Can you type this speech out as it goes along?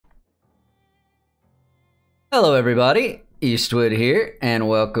Hello everybody, Eastwood here, and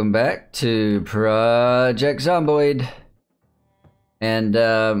welcome back to Project Zomboid. And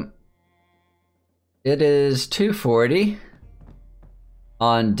it is 2:40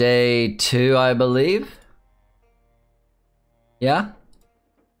 on day 2, I believe. Yeah.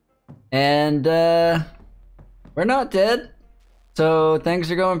 And we're not dead, so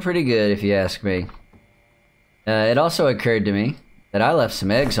things are going pretty good if you ask me. It also occurred to me that I left some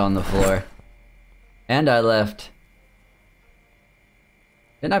eggs on the floor. And I left...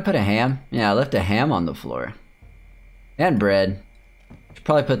 Didn't I put a ham? Yeah, I left a ham on the floor. And bread. Should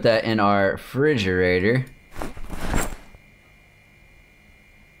probably put that in our refrigerator.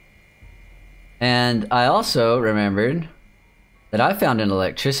 And I also remembered that I found an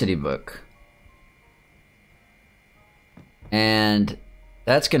electricity book. And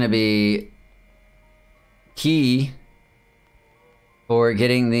that's gonna be key for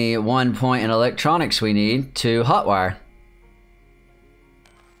getting the 1 point in electronics we need to hotwire.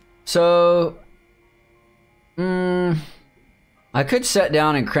 So, I could sit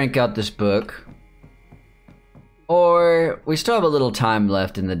down and crank out this book, or we still have a little time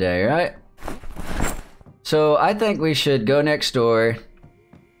left in the day, right? So I think we should go next door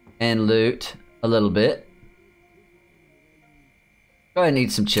and loot a little bit. Go ahead and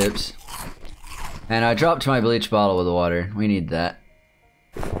eat some chips. And I dropped my bleach bottle with water. We need that.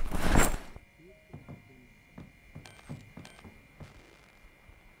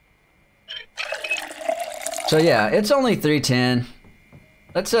 So yeah, it's only 3:10.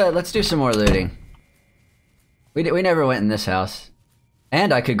 Let's do some more looting. We never went in this house,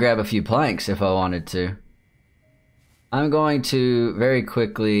 and I could grab a few planks if I wanted to. I'm going to very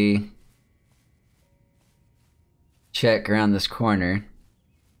quickly check around this corner.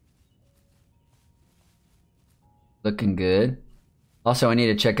 Looking good. Also, I need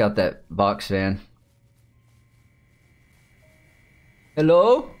to check out that box van.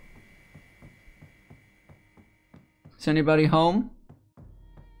 Hello? Is anybody home?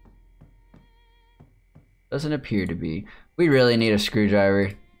 Doesn't appear to be. We really need a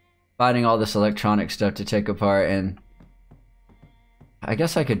screwdriver. Finding all this electronic stuff to take apart, and I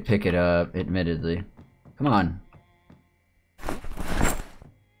guess I could pick it up, admittedly. Come on.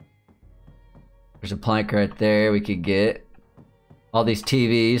 There's a plank right there we could get. All these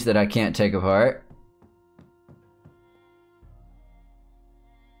TVs that I can't take apart.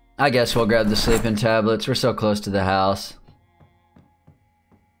 I guess we'll grab the sleeping tablets. We're so close to the house.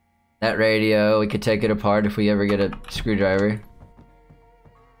 That radio, we could take it apart if we ever get a screwdriver.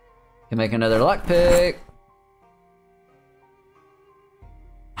 Can make another lockpick.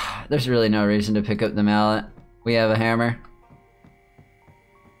 There's really no reason to pick up the mallet. We have a hammer.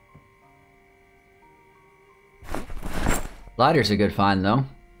 Lighter's a good find though.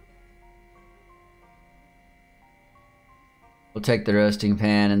 We'll take the roasting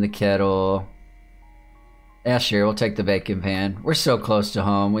pan and the kettle. Yeah, sure, we'll take the baking pan. We're so close to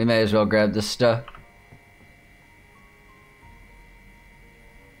home, we may as well grab this stuff.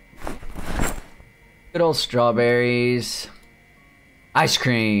 Good old strawberries. Ice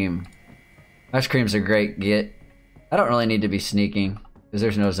cream! Ice cream's a great get. I don't really need to be sneaking, because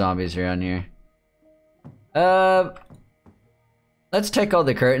there's no zombies around here. Let's take all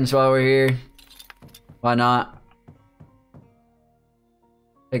the curtains while we're here. Why not?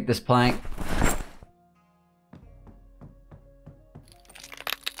 Take this plank.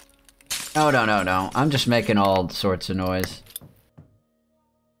 No, no, no, no. I'm just making all sorts of noise.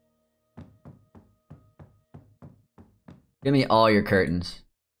 Give me all your curtains.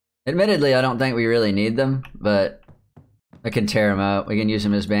 Admittedly, I don't think we really need them, but I can tear them out. We can use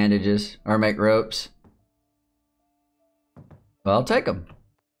them as bandages or make ropes. Well, I'll take them.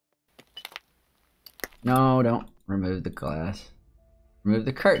 No, don't remove the glass. Remove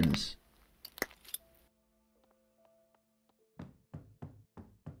the curtains.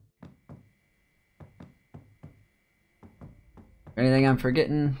 Anything I'm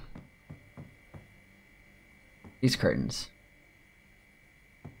forgetting? These curtains.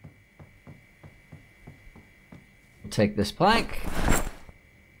 We'll take this plank.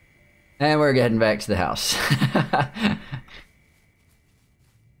 And we're heading back to the house.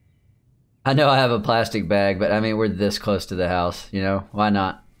 I know I have a plastic bag, but I mean, we're this close to the house, you know? Why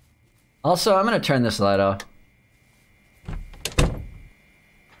not? Also, I'm gonna turn this light off.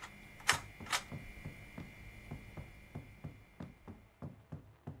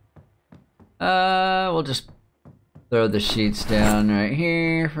 We'll just throw the sheets down right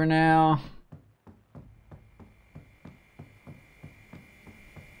here for now.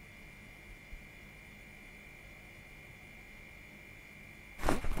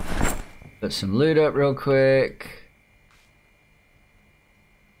 Put some loot up real quick.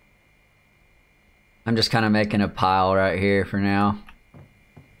 I'm just kind of making a pile right here for now.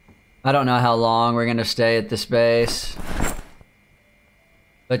 I don't know how long we're gonna stay at this base,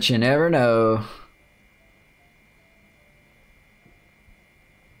 but you never know.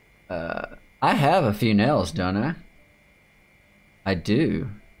 I have a few nails, don't I? I do.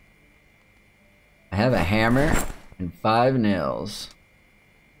 I have a hammer and 5 nails.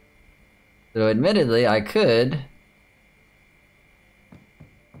 So admittedly, I could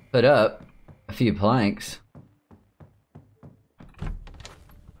put up a few planks.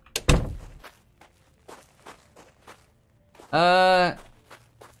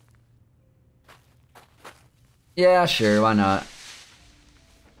 Yeah, sure, why not?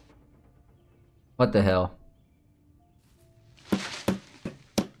 What the hell?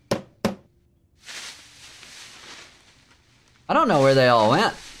 I don't know where they all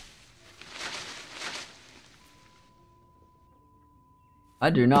went. I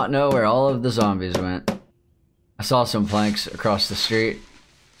do not know where all of the zombies went. I saw some planks across the street.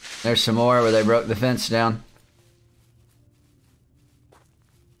 There's some more where they broke the fence down.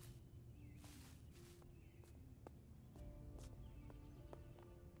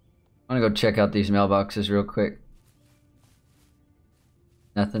 I'm gonna go check out these mailboxes real quick.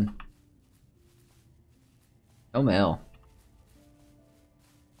 Nothing. No mail.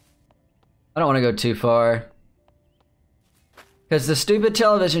 I don't want to go too far, because the stupid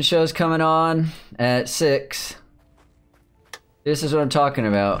television show's coming on at 6. This is what I'm talking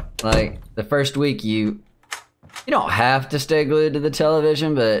about. Like, the first week you don't have to stay glued to the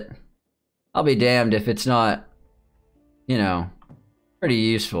television, but I'll be damned if it's not, you know, pretty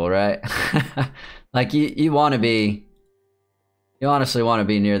useful, right? Like, you want to be, you honestly want to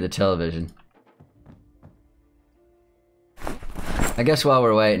be near the television. I guess while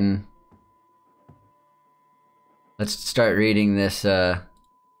we're waiting, let's start reading this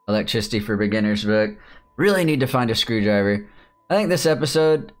Electricity for Beginners book. Really need to find a screwdriver. I think this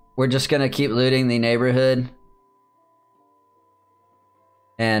episode, we're just gonna keep looting the neighborhood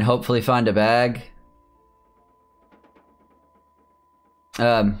and hopefully find a bag.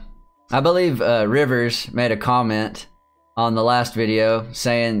 I believe Rivers made a comment on the last video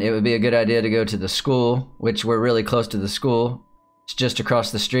saying it would be a good idea to go to the school, which we're really close to the school. It's just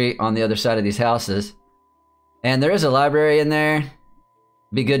across the street on the other side of these houses. And there is a library in there.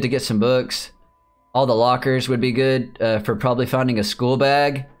 Be good to get some books. All the lockers would be good for probably finding a school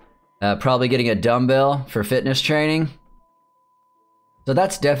bag. Probably getting a dumbbell for fitness training. So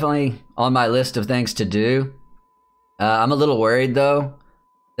that's definitely on my list of things to do. I'm a little worried though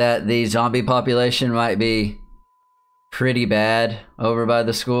that the zombie population might be pretty bad over by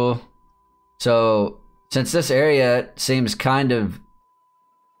the school. So since this area seems kind of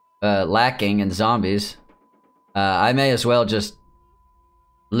lacking in zombies, I may as well just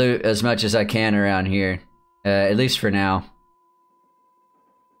loot as much as I can around here, at least for now.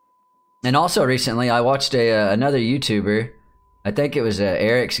 And also recently, I watched another YouTuber. I think it was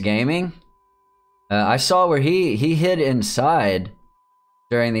Eric's Gaming. I saw where he hid inside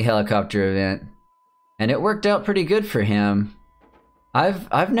during the helicopter event, and it worked out pretty good for him.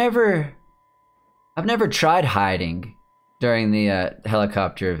 I've never tried hiding during the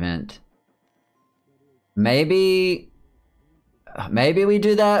helicopter event. Maybe we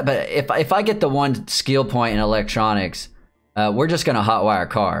do that, but if I get the one skill point in electronics, we're just gonna hotwire a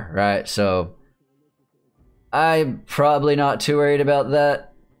car, right? So I'm probably not too worried about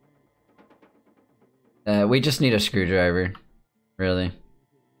that. We just need a screwdriver, really.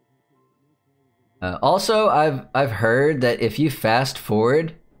 Also, I've heard that if you fast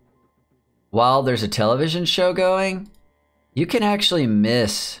forward while there's a television show going, you can actually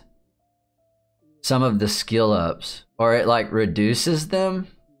miss some of the skill ups, or it like reduces them.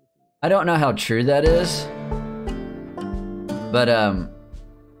 I don't know how true that is, but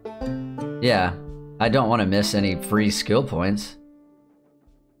yeah, I don't want to miss any free skill points.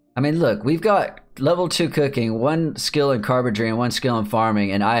 I mean, look, we've got level 2 cooking, 1 skill in carpentry, and 1 skill in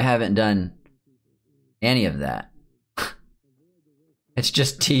farming, and I haven't done any of that. It's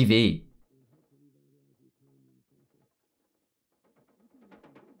just TV.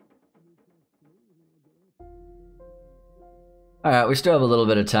 Alright, we still have a little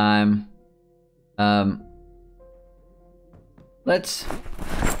bit of time. Let's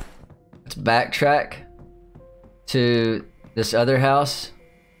backtrack to this other house.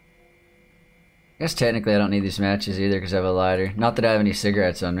 I guess technically I don't need these matches either because I have a lighter. Not that I have any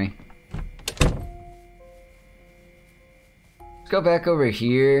cigarettes on me. Let's go back over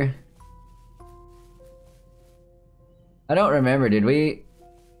here. I don't remember, did we...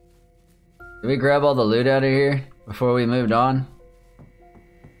 Did we grab all the loot out of here before we moved on?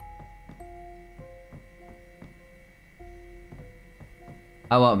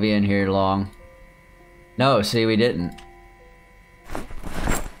 I won't be in here long. No, see, we didn't.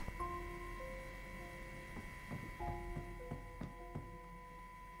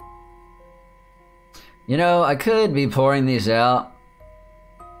 You know, I could be pouring these out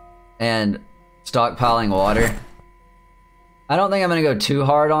and stockpiling water. I don't think I'm gonna go too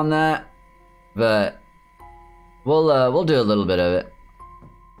hard on that, but we'll do a little bit of it.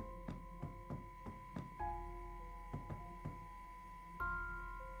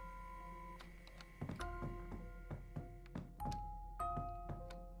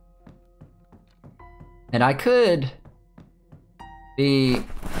 And I could be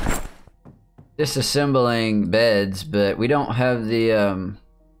disassembling beds, but we don't have the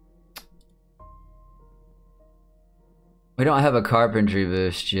we don't have a carpentry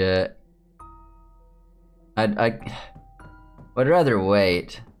boost yet. I would rather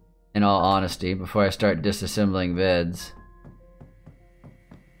wait, in all honesty, before I start disassembling beds.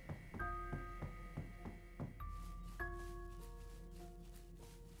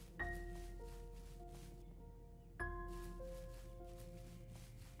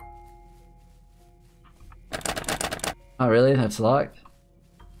 Oh really? That's locked?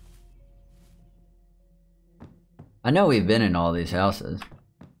 I know we've been in all these houses.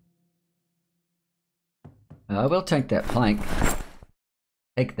 I will take that plank.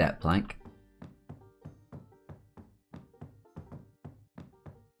 Take that plank.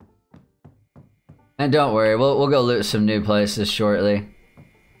 And don't worry, we'll go loot some new places shortly.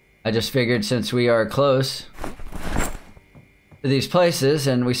 I just figured since we are close to these places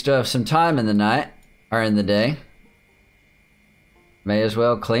and we still have some time in the night, or in the day, may as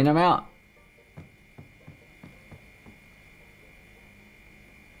well clean them out.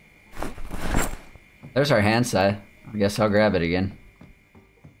 There's our hand side. I guess I'll grab it again.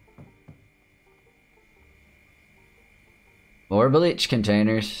 More bleach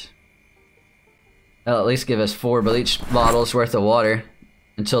containers. That'll at least give us 4 bleach bottles worth of water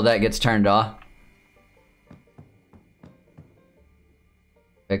until that gets turned off.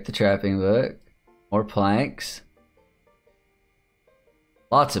 Pick the trapping book. More planks.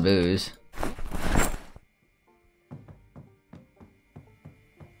 Lots of booze.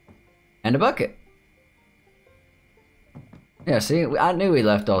 And a bucket. Yeah, see, I knew we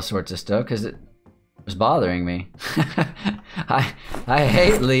left all sorts of stuff because it was bothering me. I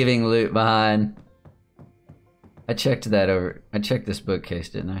hate leaving loot behind. I checked that over. I checked this bookcase,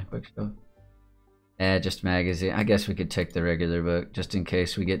 didn't I? Bookshelf. Eh, just magazine. I guess we could take the regular book just in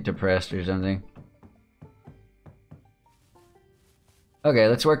case we get depressed or something. Okay,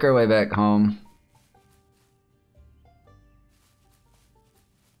 let's work our way back home.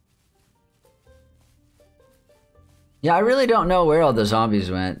 Yeah, I really don't know where all the zombies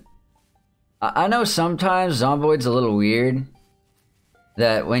went. I know sometimes Zomboid's a little weird.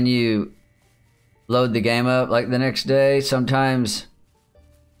 That when you load the game up like the next day, sometimes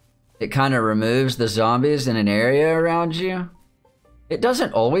it kind of removes the zombies in an area around you. It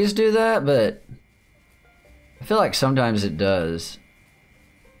doesn't always do that, but I feel like sometimes it does.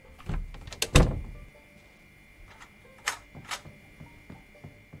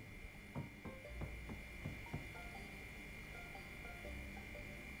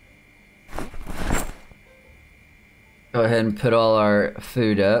 Go ahead and put all our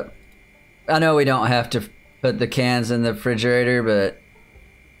food up. I know we don't have to put the cans in the refrigerator, but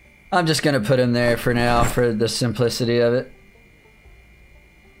I'm just gonna put them there for now for the simplicity of it.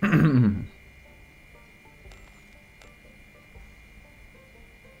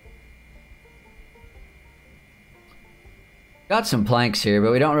 Got some planks here,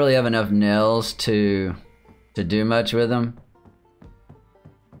 but we don't really have enough nails to do much with them.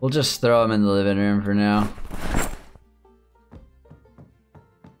 We'll just throw them in the living room for now.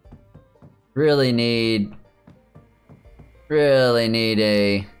 Really need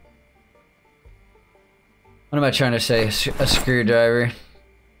a... What am I trying to say? A screwdriver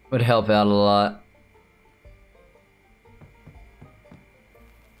would help out a lot.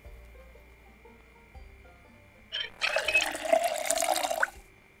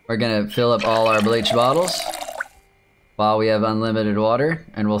 We're gonna fill up all our bleach bottles while we have unlimited water,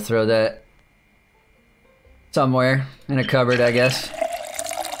 and we'll throw that somewhere in a cupboard, I guess.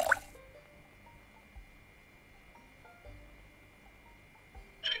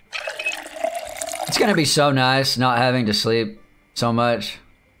 It's gonna be so nice not having to sleep so much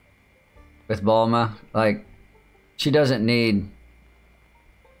with Bulma. Like, she doesn't need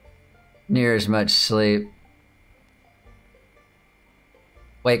near as much sleep.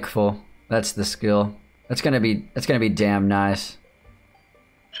 Wakeful. That's the skill. That's gonna be damn nice.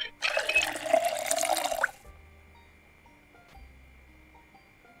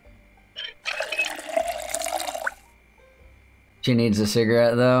 She needs a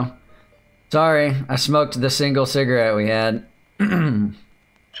cigarette though. Sorry, I smoked the single cigarette we had.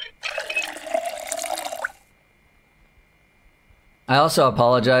 I also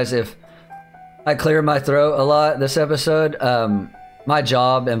apologize if I clear my throat a lot this episode. My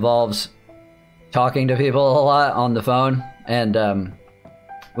job involves talking to people a lot on the phone, and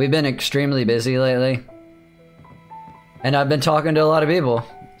we've been extremely busy lately. And I've been talking to a lot of people,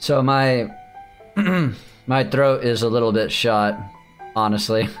 so my my throat is a little bit shot,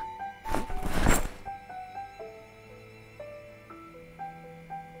 honestly.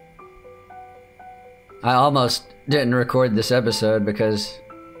 I almost didn't record this episode because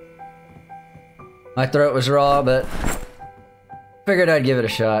my throat was raw, but figured I'd give it a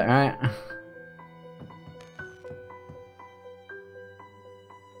shot, alright?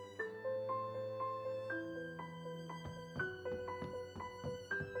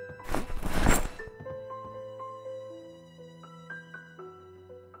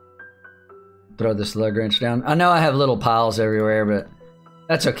 Throw this lug wrench down. I know I have little piles everywhere, but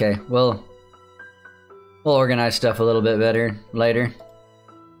that's okay. We'll organize stuff a little bit better later.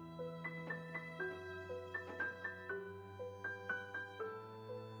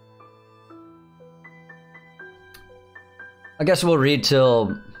 I guess we'll read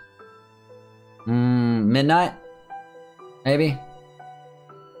till midnight, maybe.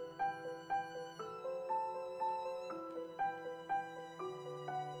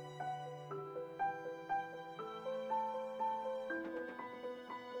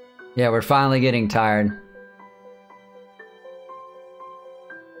 Yeah, we're finally getting tired.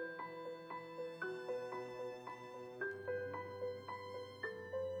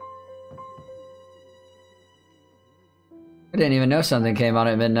 I didn't even know something came on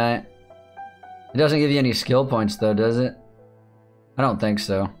at midnight. It doesn't give you any skill points though, does it? I don't think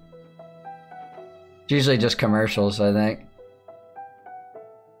so. It's usually just commercials, I think.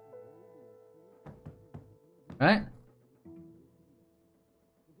 Right?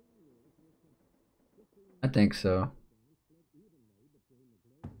 I think so.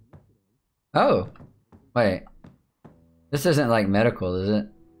 Oh! Wait. This isn't like medical, is it?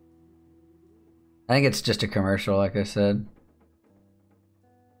 I think it's just a commercial, like I said.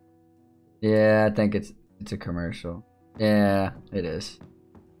 Yeah, I think it's a commercial. Yeah, it is.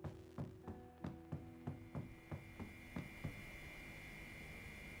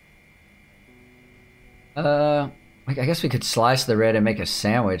 I guess we could slice the red and make a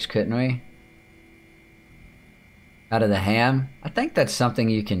sandwich, couldn't we? Out of the ham? I think that's something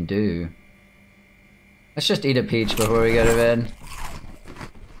you can do. Let's just eat a peach before we go to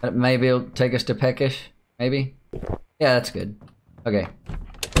bed. Maybe it'll take us to peckish? Maybe? Yeah, that's good. Okay.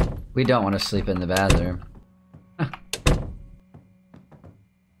 We don't want to sleep in the bathroom.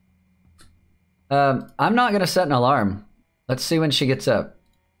 I'm not gonna set an alarm. Let's see when she gets up.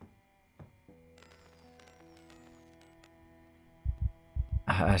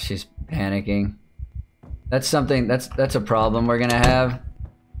 She's panicking. That's something, that's a problem we're gonna have.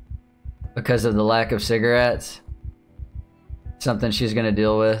 Because of the lack of cigarettes. Something she's gonna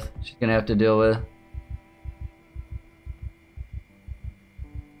deal with. She's gonna have to deal with.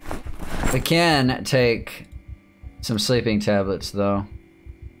 We can take some sleeping tablets though.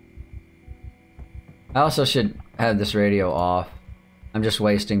 I also should have this radio off. I'm just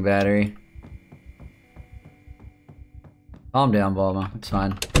wasting battery. Calm down, Bulma. It's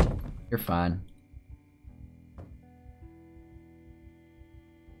fine. You're fine.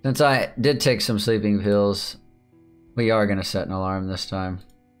 Since I did take some sleeping pills, we are gonna set an alarm this time.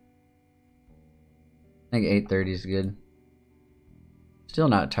 I think 8:30 is good. Still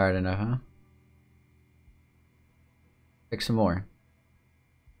not tired enough, huh? Pick some more.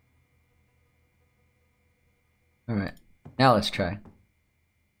 Alright, now let's try.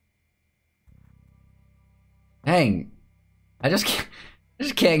 Dang. I just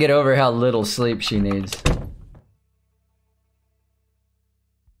can't get over how little sleep she needs.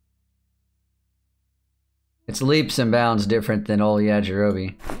 It's leaps and bounds different than old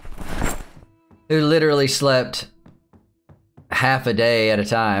Yajirobe, who literally slept half a day at a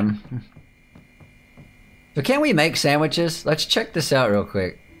time. So can we make sandwiches? Let's check this out real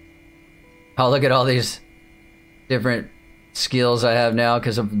quick. Oh, look at all these different skills I have now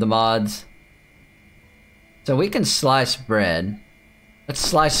because of the mods. So we can slice bread. Let's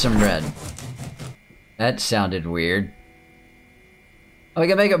slice some bread. That sounded weird. Oh, we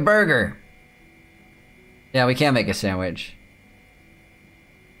can make a burger. Yeah, we can make a sandwich.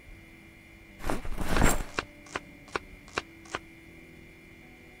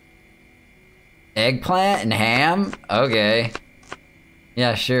 Eggplant and ham? Okay.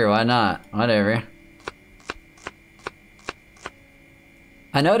 Yeah, sure, why not? Whatever.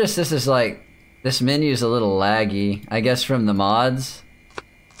 I noticed this is like, this menu's a little laggy. I guess from the mods.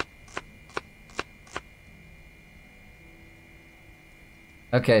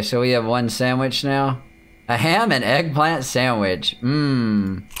 Okay, so we have one sandwich now. A ham and eggplant sandwich.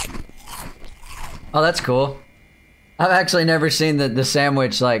 Mmm. Oh, that's cool. I've actually never seen the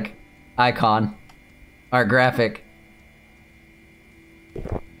sandwich, like, icon. Or graphic.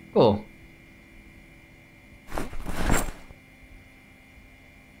 Cool.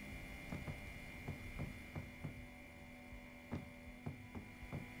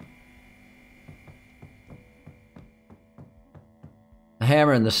 The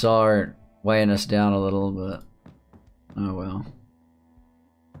hammer and the saw are weighing us down a little, but oh well.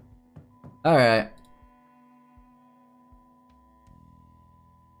 Alright.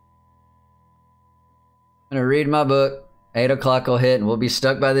 I'm gonna read my book. 8 o'clock will hit and we'll be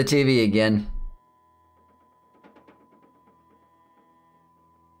stuck by the TV again.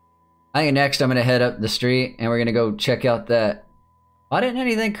 I think next I'm gonna head up the street and we're gonna go check out that. Why didn't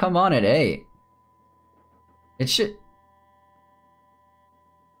anything come on at 8? It should.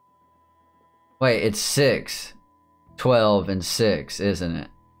 Wait, it's 6, 12, and 6, isn't it?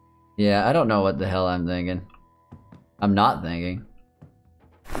 Yeah, I don't know what the hell I'm thinking. I'm not thinking.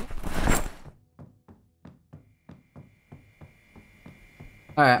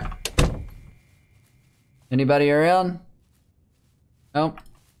 Alright. Anybody around? Nope.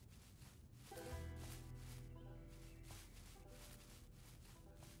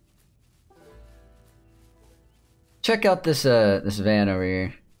 Check out this this van over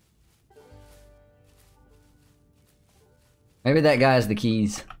here. Maybe that guy has the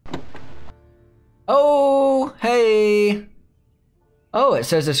keys. Oh, hey! Oh, it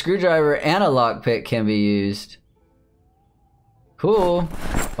says a screwdriver and a lockpick can be used. Cool.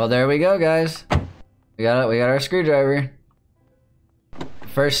 Well, there we go, guys. We got our screwdriver.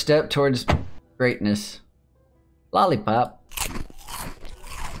 First step towards greatness. Lollipop.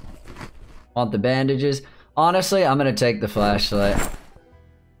 Want the bandages? Honestly, I'm gonna take the flashlight.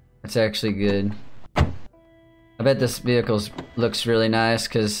 It's actually good. I bet this vehicle looks really nice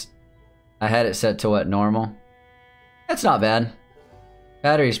because I had it set to what, normal? That's not bad.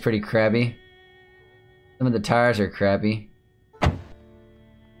 Battery's pretty crappy. Some of the tires are crappy.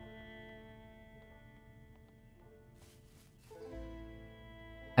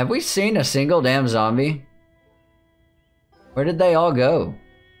 Have we seen a single damn zombie? Where did they all go?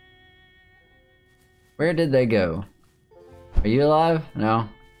 Where did they go? Are you alive? No.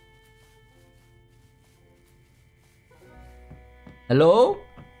 Hello?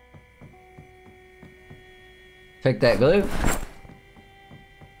 Take that glue.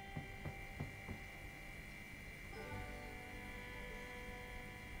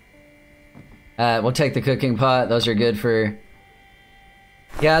 We'll take the cooking pot. Those are good for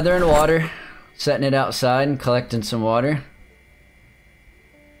gathering water, setting it outside and collecting some water.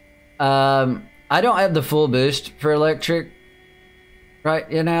 I don't have the full boost for electric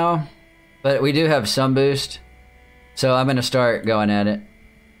right now, but we do have some boost. So I'm gonna start going at it.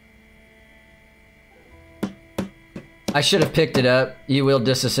 I should have picked it up. You will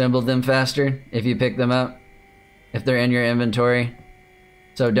disassemble them faster if you pick them up, if they're in your inventory.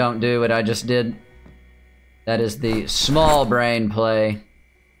 So don't do what I just did. That is the small brain play,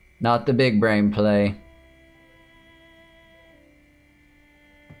 not the big brain play.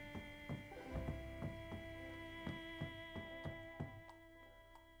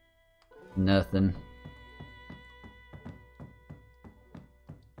 Nothing.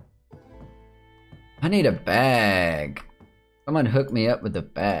 I need a bag. Someone hook me up with a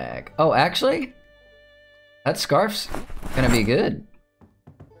bag. Oh, actually, that scarf's gonna be good.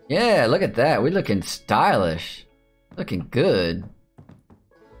 Yeah, look at that. We're looking stylish. Looking good.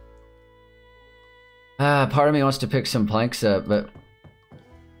 Part of me wants to pick some planks up, but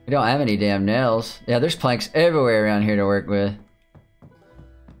we don't have any damn nails. Yeah, there's planks everywhere around here to work with.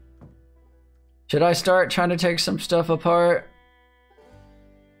 Should I start trying to take some stuff apart?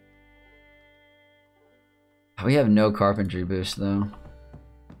 We have no carpentry boost though.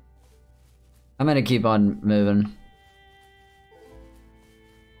 I'm gonna keep on moving.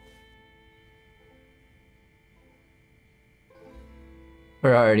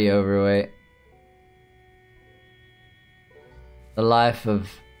 We're already overweight. The life of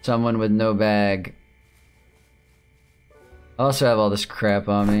someone with no bag. I also have all this crap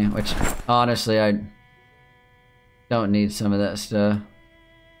on me, which honestly I don't need some of that stuff.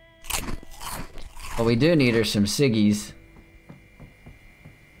 What we do need are some ciggies.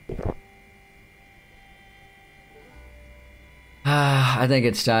 I think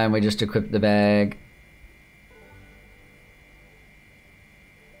it's time we just equip the bag.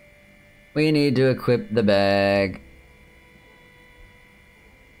 We need to equip the bag.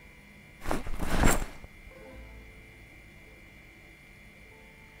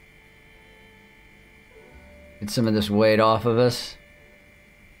 Get some of this weight off of us.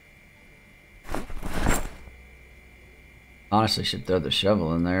 Honestly, should throw the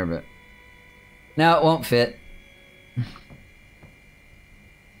shovel in there, but no, it won't fit.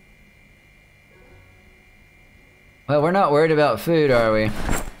 Well, we're not worried about food, are we?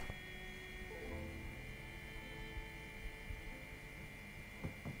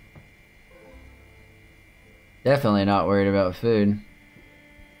 Definitely not worried about food.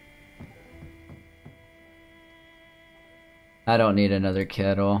 I don't need another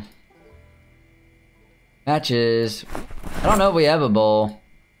kettle. Matches. I don't know if we have a bowl.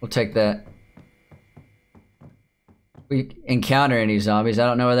 We'll take that. We encounter any zombies. I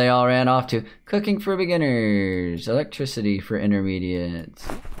don't know where they all ran off to. Cooking for beginners. Electricity for intermediates.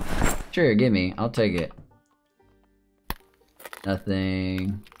 Sure, gimme. I'll take it.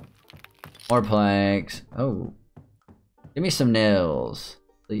 Nothing. More planks. Oh. Give me some nails,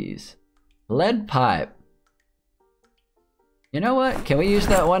 please. Lead pipe. You know what? Can we use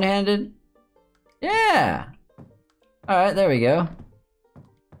that one-handed? Yeah! Alright, there we go.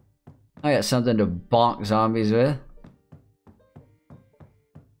 I got something to bonk zombies with.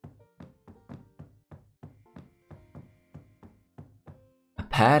 A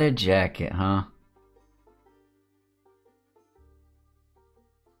padded jacket, huh?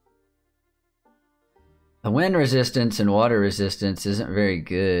 The wind resistance and water resistance isn't very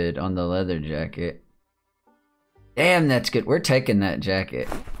good on the leather jacket. Damn, that's good. We're taking that jacket.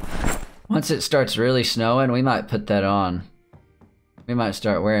 Once it starts really snowing, we might put that on. We might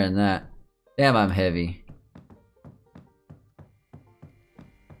start wearing that. Damn, I'm heavy.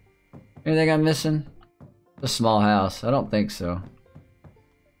 Anything I'm missing? A small house. I don't think so.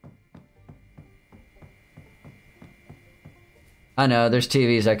 I know, there's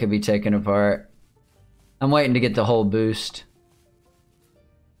TVs I could be taking apart. I'm waiting to get the whole boost.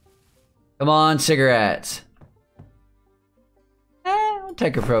 Come on, cigarettes. I'll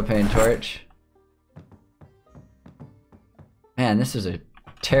take a propane torch. Man, this is a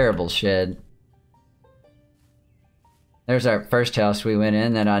terrible shed. There's our first house we went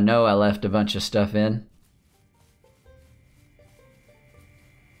in that I know I left a bunch of stuff in.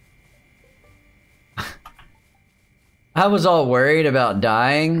 I was all worried about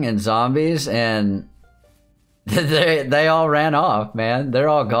dying and zombies, and they all ran off, man. They're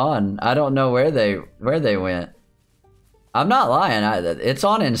all gone. I don't know where they went. I'm not lying. It's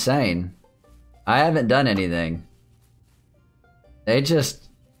on insane. I haven't done anything. They just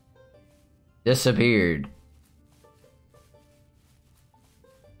disappeared.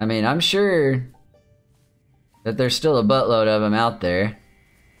 I mean, I'm sure that there's still a buttload of them out there.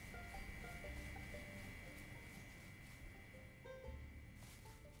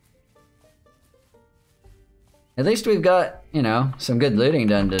 At least we've got, you know, some good looting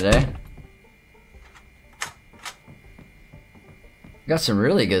done today. Got some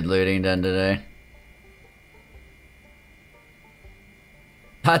really good looting done today.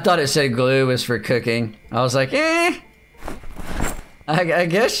 I thought it said glue was for cooking. I was like, eh. I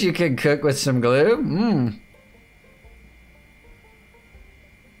guess you could cook with some glue.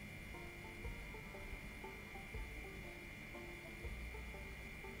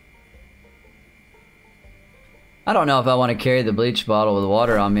 I don't know if I want to carry the bleach bottle with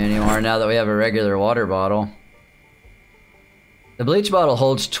water on me anymore now that we have a regular water bottle. The bleach bottle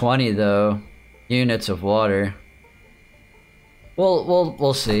holds 20 though, units of water.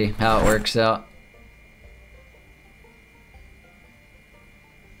 We'll see how it works out.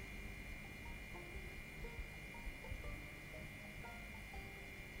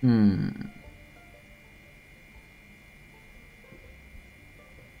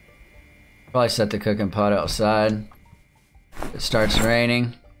 Probably set the cooking pot outside. It starts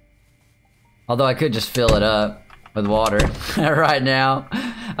raining. Although I could just fill it up with water right now.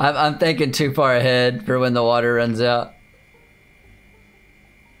 I'm thinking too far ahead for when the water runs out.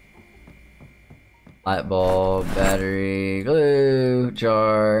 Light bulb, battery, glue,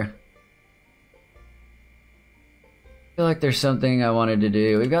 jar. I feel like there's something I wanted to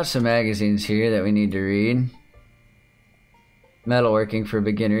do. We've got some magazines here that we need to read. Metalworking for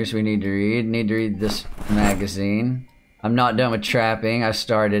beginners we need to read. Need to read this magazine. I'm not done with trapping. I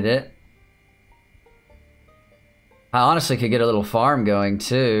started it. I honestly could get a little farm going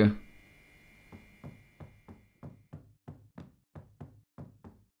too.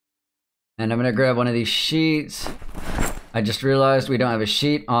 And I'm gonna grab one of these sheets. I just realized we don't have a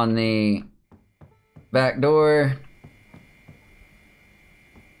sheet on the back door.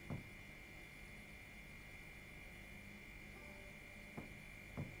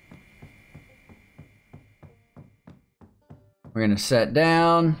 We're gonna sit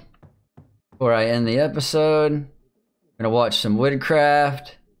down before I end the episode. I'm gonna watch some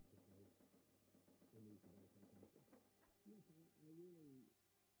woodcraft.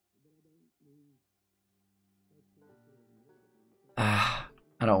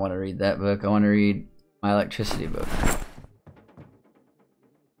 I don't want to read that book. I want to read my electricity book.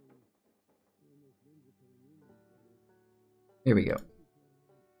 Here we go.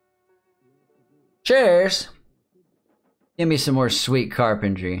 Cheers! Give me some more sweet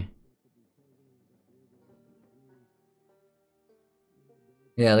carpentry.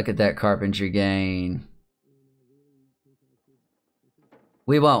 Yeah, look at that carpentry gain.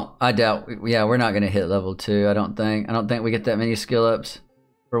 We won't. I doubt. Yeah, we're not going to hit level 2, I don't think. I don't think we get that many skill ups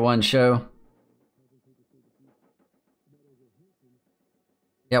for one show.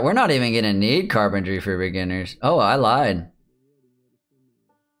 Yeah, we're not even going to need carpentry for beginners. Oh, I lied.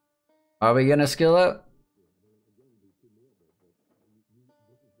 Are we going to skill up?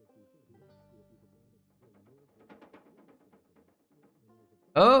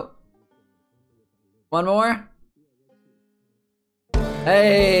 Oh. One more.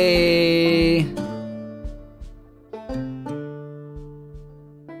 Hey.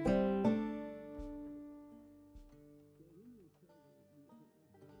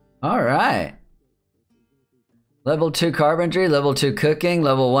 All right. Level 2 carpentry, level 2 cooking,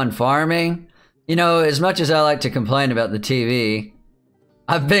 level 1 farming. You know, as much as I like to complain about the TV,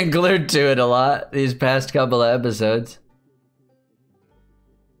 I've been glued to it a lot these past couple of episodes.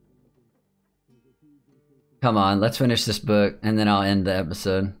 Come on, let's finish this book and then I'll end the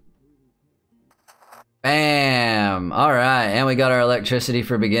episode. Bam! Alright, and we got our electricity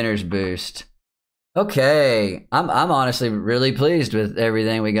for beginners boost. Okay, I'm honestly really pleased with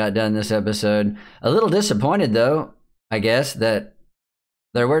everything we got done this episode. A little disappointed though, I guess, that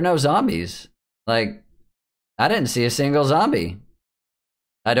there were no zombies. Like, I didn't see a single zombie.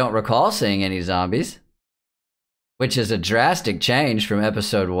 I don't recall seeing any zombies, which is a drastic change from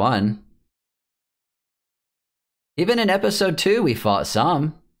episode 1. Even in episode 2, we fought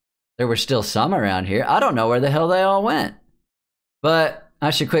some. There were still some around here. I don't know where the hell they all went. But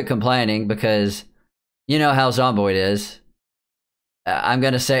I should quit complaining because you know how Zomboid is. I'm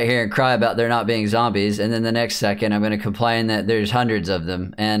going to sit here and cry about there not being zombies, and then the next second I'm going to complain that there's hundreds of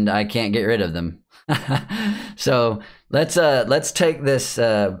them and I can't get rid of them. So let's take this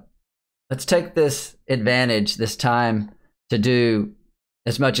advantage this time to do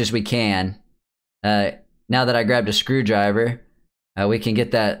as much as we can. Now that I grabbed a screwdriver, we can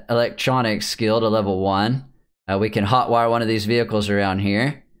get that electronics skill to level 1. We can hotwire one of these vehicles around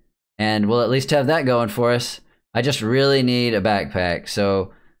here, and we'll at least have that going for us. I just really need a backpack,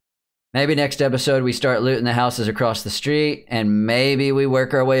 so maybe next episode we start looting the houses across the street, and maybe we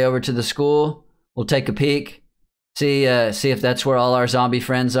work our way over to the school. We'll take a peek, see if that's where all our zombie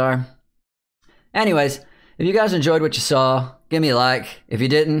friends are. Anyways, if you guys enjoyed what you saw, give me a like. If you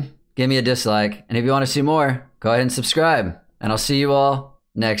didn't, give me a dislike. And if you want to see more, go ahead and subscribe. And I'll see you all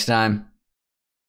next time.